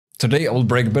Today I will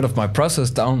break a bit of my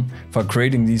process down for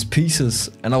creating these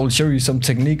pieces, and I will show you some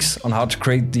techniques on how to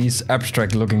create these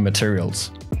abstract looking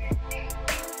materials.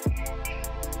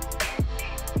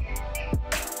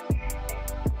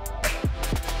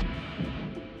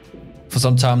 For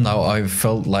some time now I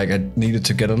felt like I needed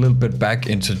to get a little bit back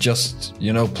into just,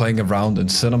 playing around in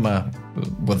cinema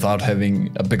without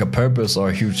having a bigger purpose or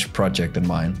a huge project in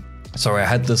mind. So I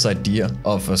had this idea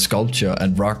of a sculpture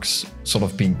and rocks sort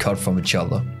of being cut from each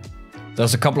other.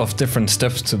 There's a couple of different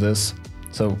steps to this,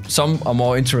 so some are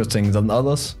more interesting than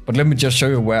others, but let me just show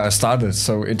you where I started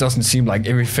so it doesn't seem like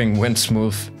everything went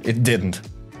smooth. It didn't.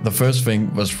 The first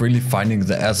thing was really finding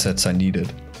the assets I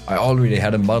needed. I already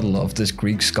had a model of this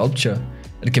Greek sculpture.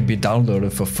 It can be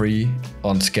downloaded for free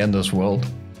on Scander's World.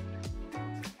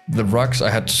 The rocks I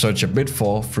had to search a bit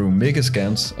for through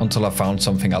Megascans until I found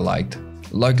something I liked.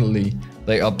 Luckily,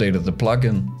 they updated the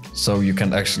plugin, so you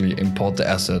can actually import the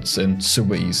assets in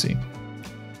super easy.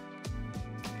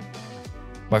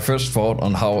 My first thought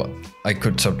on how I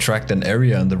could subtract an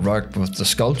area in the rock with the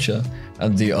sculpture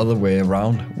and the other way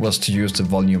around was to use the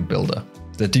volume builder.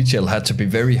 The detail had to be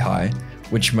very high,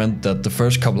 which meant that the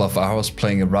first couple of hours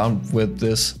playing around with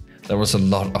this, there was a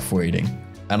lot of waiting.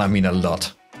 And I mean a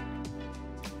lot.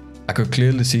 I could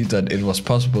clearly see that it was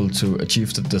possible to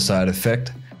achieve the desired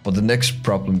effect, but the next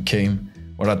problem came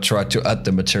when I tried to add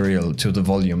the material to the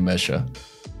volume measure.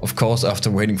 Of course,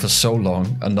 after waiting for so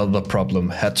long, another problem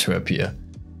had to appear.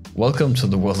 Welcome to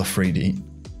the world of 3D.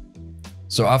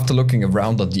 So after looking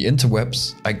around on the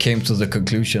interwebs, I came to the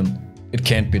conclusion, it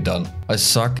can't be done. I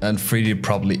suck and 3D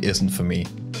probably isn't for me.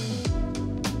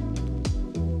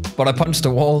 But I punched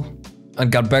the wall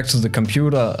and got back to the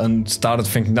computer and started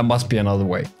thinking there must be another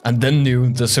way. And then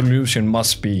knew the solution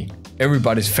must be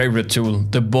everybody's favorite tool,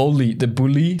 the Boolean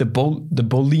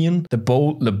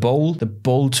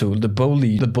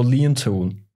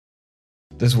tool.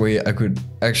 This way I could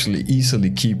actually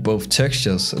easily keep both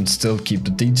textures and still keep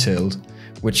the details,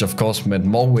 which of course meant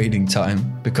more waiting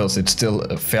time because it's still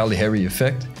a fairly heavy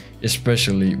effect,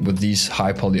 especially with these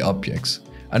high poly objects.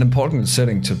 An important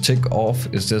setting to tick off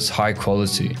is this high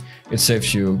quality. It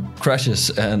saves you crashes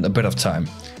and a bit of time,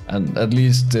 and at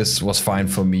least this was fine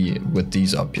for me with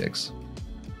these objects.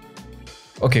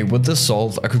 Okay, with this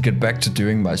solved, I could get back to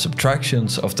doing my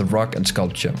subtractions of the rock and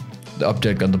sculpture. The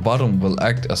object on the bottom will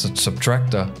act as a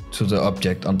subtractor to the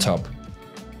object on top.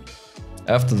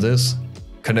 After this,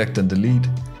 connect and delete,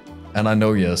 and I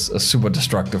know, yes, a super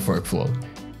destructive workflow.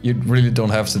 You really don't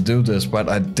have to do this, but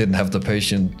I didn't have the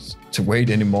patience to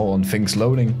wait anymore on things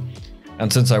loading,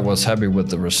 and since I was happy with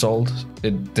the result,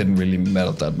 it didn't really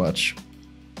matter that much.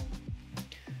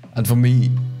 And for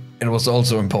me, it was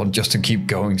also important just to keep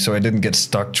going so I didn't get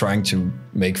stuck trying to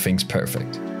make things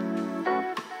perfect.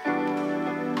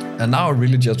 And now I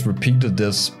really just repeated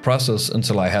this process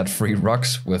until I had 3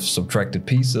 rocks with subtracted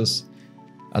pieces.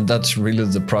 And that's really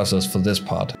the process for this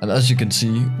part. And as you can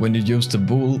see, when you use the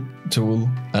bool tool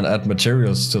and add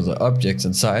materials to the objects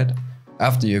inside,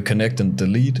 after you connect and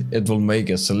delete, it will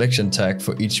make a selection tag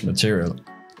for each material.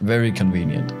 Very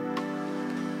convenient.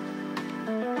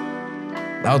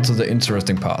 Now to the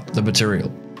interesting part, the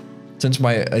material. Since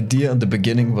my idea in the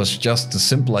beginning was just the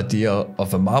simple idea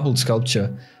of a marble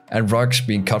sculpture and rocks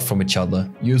being cut from each other,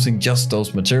 using just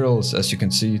those materials, as you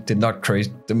can see, did not create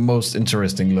the most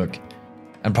interesting look.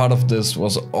 And part of this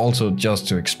was also just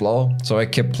to explore, so I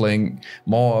kept playing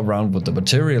more around with the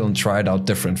material and tried out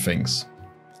different things.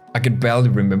 I could barely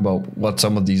remember what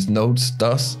some of these nodes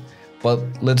does, but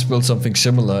let's build something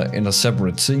similar in a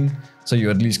separate scene, so you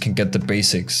at least can get the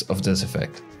basics of this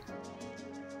effect.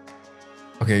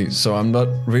 Okay, so I'm not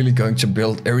really going to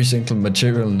build every single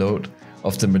material node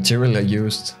of the material I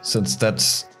used, since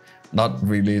that's not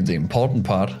really the important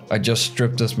part. I just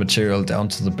stripped this material down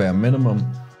to the bare minimum.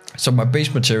 So my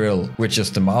base material, which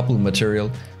is the marble material,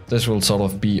 this will sort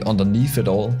of be underneath it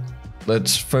all.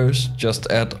 Let's first just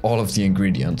add all of the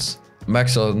ingredients.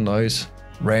 Max out noise,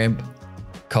 ramp,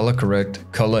 color correct,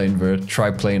 color invert,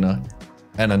 triplanar,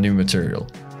 and a new material.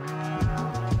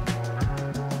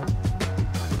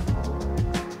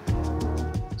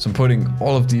 So I'm putting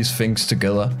all of these things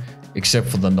together, except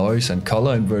for the noise and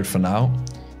color invert for now.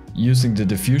 Using the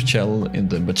diffuse channel in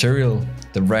the material,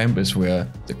 the ramp is where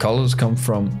the colors come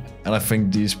from, and I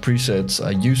think these presets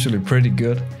are usually pretty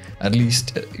good. At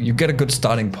least you get a good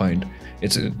starting point.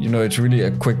 It's really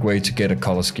a quick way to get a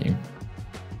color scheme.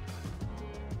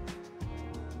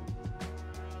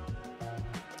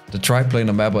 The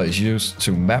triplanar mapper is used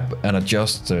to map and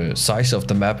adjust the size of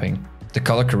the mapping. The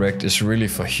color correct is really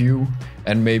for hue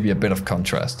and maybe a bit of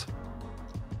contrast.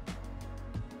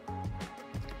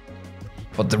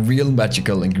 But the real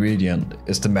magical ingredient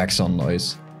is the max-on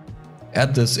noise.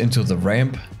 Add this into the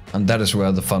ramp, and that is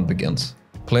where the fun begins.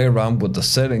 Play around with the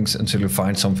settings until you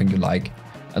find something you like,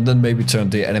 and then maybe turn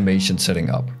the animation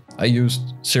setting up. I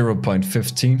used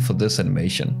 0.15 for this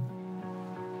animation.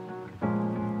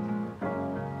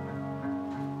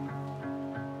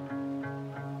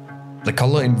 The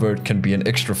color invert can be an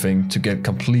extra thing to get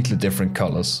completely different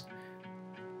colors.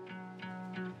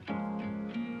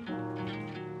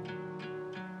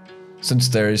 Since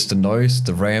there is the noise,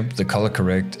 the ramp, the color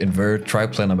correct, invert,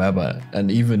 triplanar mapper,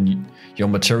 and even your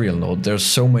material node, there's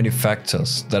so many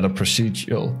factors that are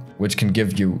procedural, which can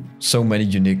give you so many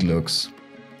unique looks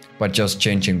by just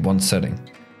changing one setting.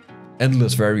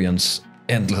 Endless variants,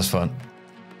 endless fun.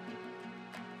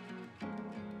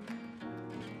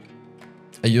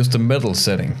 I used the metal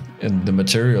setting in the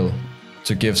material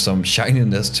to give some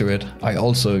shininess to it. I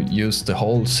also used the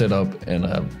whole setup in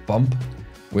a bump,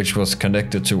 which was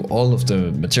connected to all of the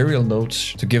material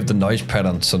nodes to give the noise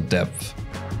pattern some depth.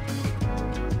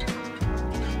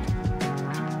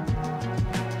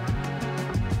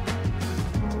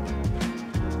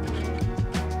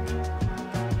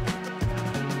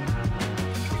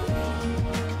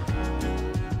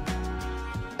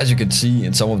 As you can see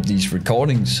in some of these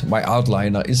recordings, my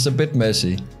outliner is a bit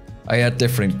messy. I had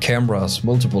different cameras,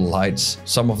 multiple lights,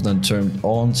 some of them turned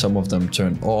on, some of them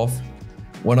turned off.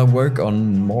 When I work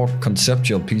on more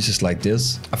conceptual pieces like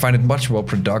this, I find it much more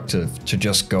productive to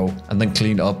just go and then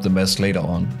clean up the mess later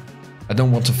on. I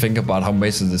don't want to think about how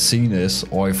messy the scene is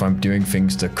or if I'm doing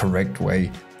things the correct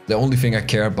way. The only thing I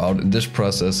care about in this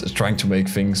process is trying to make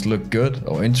things look good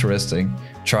or interesting,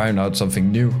 trying out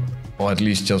something new, or at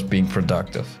least just being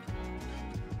productive.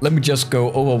 Let me just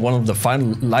go over one of the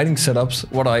final lighting setups,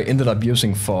 what I ended up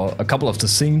using for a couple of the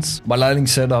scenes. My lighting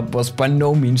setup was by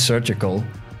no means surgical,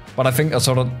 but I think I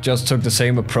sort of just took the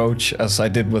same approach as I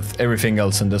did with everything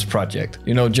else in this project.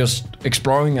 You know, just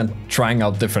exploring and trying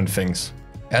out different things.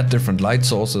 Add different light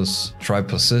sources, try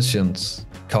positions,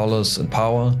 colors and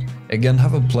power. Again,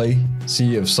 have a play,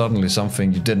 see if suddenly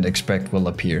something you didn't expect will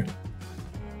appear.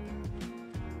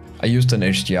 I used an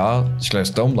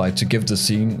HDR/dome light to give the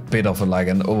scene a bit of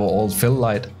an overall fill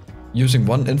light, using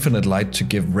one infinite light to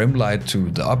give rim light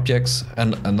to the objects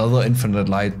and another infinite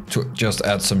light to just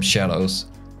add some shadows.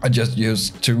 I just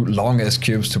used two long S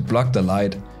cubes to block the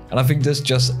light, and I think this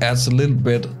just adds a little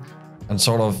bit and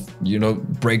sort of, you know,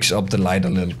 breaks up the light a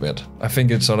little bit. I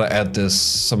think it sort of adds this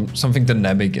something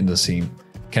dynamic in the scene.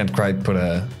 Can't quite put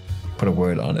a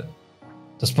word on it.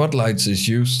 The spotlights is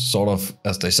used sort of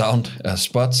as they sound, as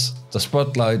spots. The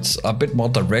spotlights are a bit more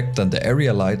direct than the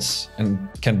area lights and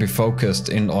can be focused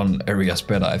in on areas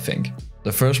better, I think.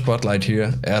 The first spotlight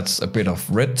here adds a bit of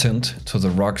red tint to the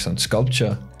rocks and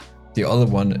sculpture. The other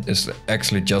one is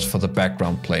actually just for the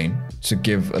background plane, to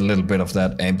give a little bit of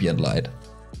that ambient light.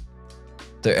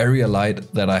 The area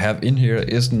light that I have in here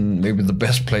isn't maybe the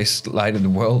best placed light in the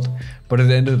world, but it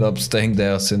ended up staying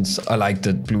there since I like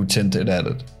the blue tint it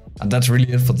added. And that's really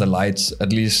it for the lights,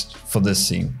 at least for this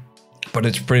scene. But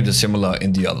it's pretty similar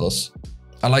in the others.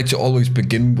 I like to always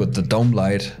begin with the dome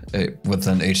light with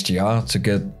an HDR to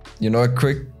get, you know, a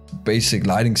quick basic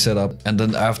lighting setup, and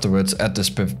then afterwards add the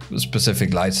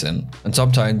specific lights in. And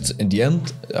sometimes in the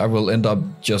end I will end up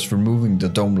just removing the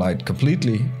dome light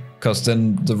completely, because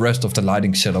then the rest of the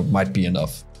lighting setup might be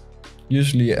enough.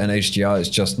 Usually an HDR is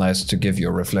just nice to give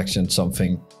your reflection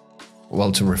something,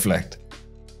 well, to reflect.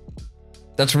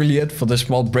 That's really it for this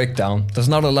small breakdown. There's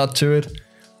not a lot to it,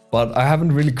 but I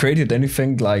haven't really created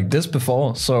anything like this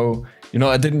before, so you know,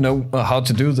 I didn't know how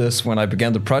to do this when I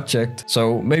began the project,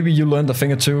 so maybe you learned a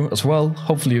thing or two as well.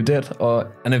 Hopefully you did,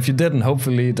 and if you didn't,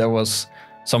 hopefully there was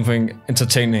something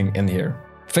entertaining in here.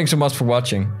 Thanks so much for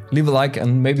watching. Leave a like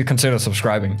and maybe consider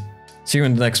subscribing. See you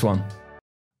in the next one.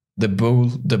 The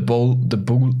Boolean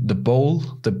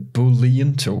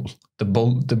tool. The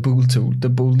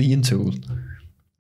Boolean tool.